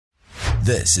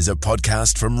This is a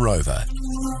podcast from Rover.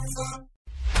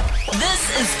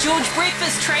 This is George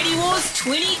Breakfast Tradie Wars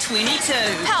 2022,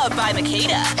 powered by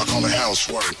Makita. I call it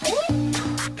housework.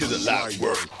 Cause it like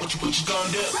work. What you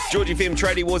gonna do? George FM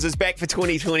Tradie Wars is back for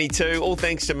 2022. All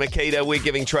thanks to Makita, we're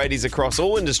giving tradies across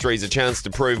all industries a chance to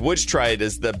prove which trade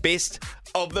is the best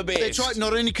of the best. That's right.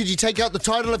 Not only could you take out the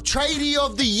title of Tradie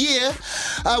of the Year,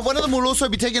 one of them will also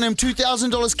be taking home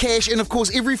 $2,000 cash, and of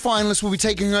course every finalist will be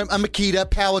taking home a Makita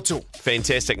power tool.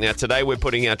 Fantastic. Now today we're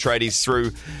putting our tradies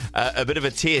through a bit of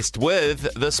a test with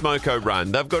the Smoko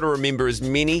run. They've got to remember as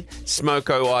many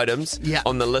Smoko items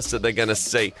on the list that they're going to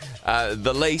see.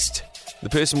 The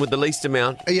person with the least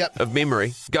amount of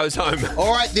memory goes home.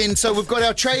 All right then, so we've got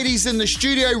our tradies in the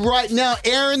studio right now.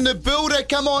 Aaron the Builder,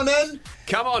 come on in.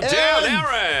 Come on down,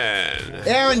 Aaron.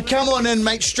 Aaron, come on in,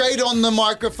 mate. Straight on the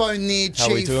microphone there, Chief.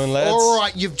 How we doing, lads? All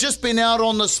right, you've just been out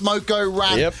on the Smoko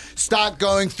run. Yep. Start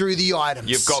going through the items.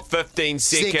 You've got 15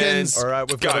 seconds. All right,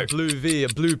 we've got a blue V, a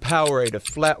blue Powerade, a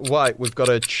flat white. We've got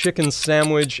a chicken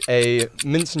sandwich, a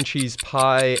mince and cheese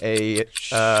pie, a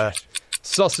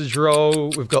sausage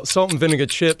roll. We've got salt and vinegar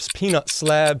chips, peanut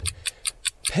slab,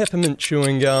 peppermint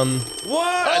chewing gum.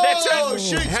 What? That's it.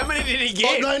 Shoot. How many did he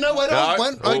get? Oh, no, wait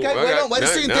on. Wait a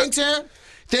second. Thanks, Aaron.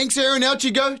 Thanks, Aaron. Out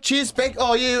you go. Cheers, Beck.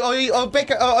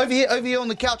 Beck, over here on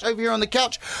the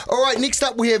couch. All right, next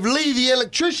up we have Lee, the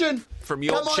electrician. From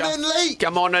Yorkshire.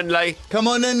 Come on in,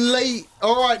 Lee.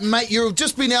 All right, mate, you've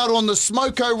just been out on the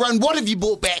Smoko run. What have you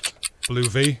brought back? Blue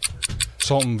V,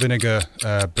 salt and vinegar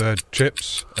bird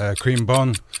chips, cream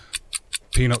bun,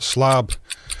 peanut slab,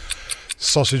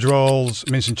 sausage rolls,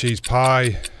 mince and cheese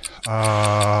pie,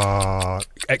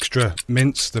 extra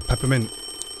mince, the peppermint.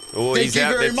 Oh, Thank you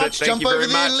very much. Jump over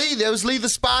there, Lee. There was Lee the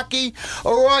Sparky.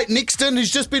 All right, next in, who's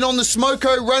just been on the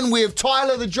Smoko run, we have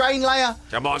Tyler the Drain Layer.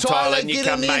 Come on, Tyler, get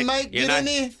in there, mate. Get in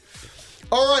there.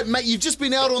 All right, mate, you've just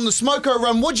been out on the Smoko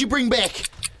run. What'd you bring back?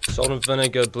 Salt and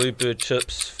vinegar, bluebird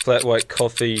chips, flat white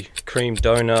coffee, cream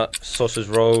donut, sausage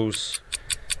rolls.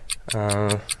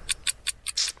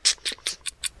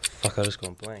 Fuck, I just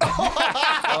gone blank.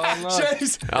 Oh, no.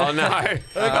 Jeez. Oh, no.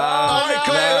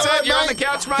 You're on the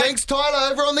couch, mate. Thanks,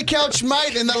 Tyler. Over on the couch,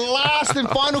 mate. And the last and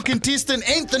final contestant,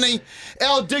 Anthony,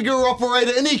 our digger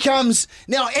operator. And he comes.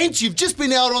 Now, Ant, you've just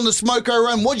been out on the Smoko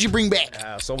run. What'd you bring back?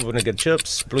 Salt and vinegar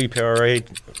chips, blue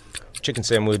Powerade, chicken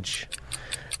sandwich,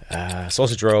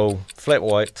 sausage roll, flat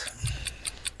white,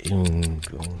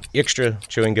 extra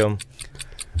chewing gum,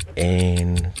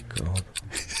 and God,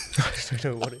 I don't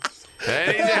know what it is.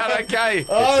 And he's out okay.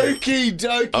 Okie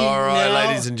dokie. All right, now,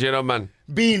 ladies and gentlemen.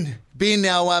 Ben,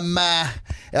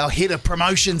 our head of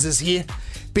promotions is here.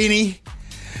 Benny.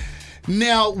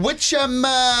 Now, which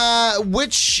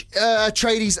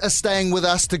tradies are staying with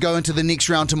us to go into the next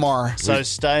round tomorrow? So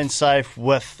staying safe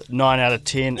with 9 out of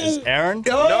 10 is Aaron.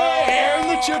 Oh, no, Aaron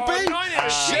the Chippy. 9 out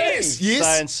of 10. Yes.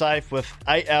 Staying safe with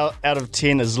 8 out of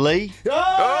 10 is Lee.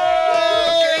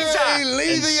 Oh,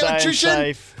 Lee and the staying electrician.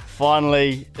 Safe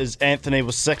finally is Anthony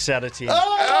with 6 out of 10.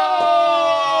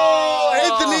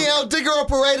 Anthony, our digger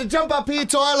operator. Jump up here,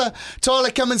 Tyler.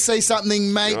 Tyler, come and say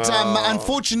something, mate.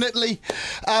 Unfortunately,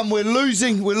 we're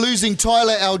losing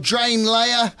Tyler, our drain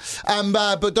layer.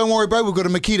 But don't worry, bro. We've got a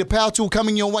Makita power tool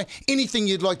coming your way. Anything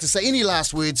you'd like to say? Any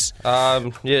last words?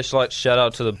 Just like to shout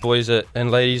out to the boys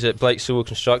and ladies at Blake Sewell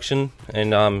Construction,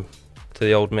 and to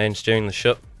the old man steering the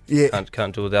ship. Yeah.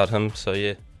 Can't do without him. So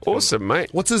yeah. Awesome, mate.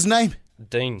 What's his name?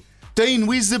 Dean. Dean,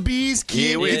 where's the beers,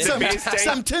 kid? Yeah, where's the beers, Dean?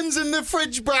 Some tins in the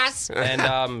fridge, brass.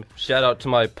 And shout out to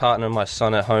my partner and my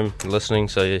son at home listening.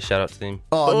 So yeah, shout out to them.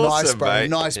 Oh, awesome, nice, bro. mate.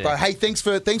 Nice, bro. Hey, thanks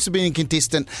for being a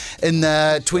contestant in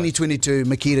the 2022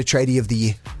 Makita Tradie of the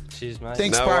Year. Cheers, mate.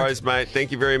 Thanks, No bro. worries, mate.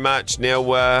 Thank you very much.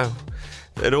 Now,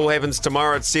 it all happens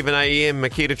tomorrow at 7 a.m.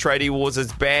 Makita Tradie Wars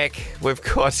is back. We've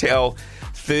got our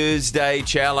Thursday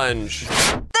challenge.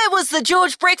 That was the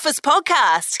George Breakfast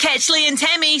Podcast. Catch Lee and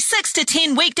Tammy 6 to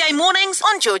 10 weekday mornings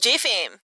on George FM.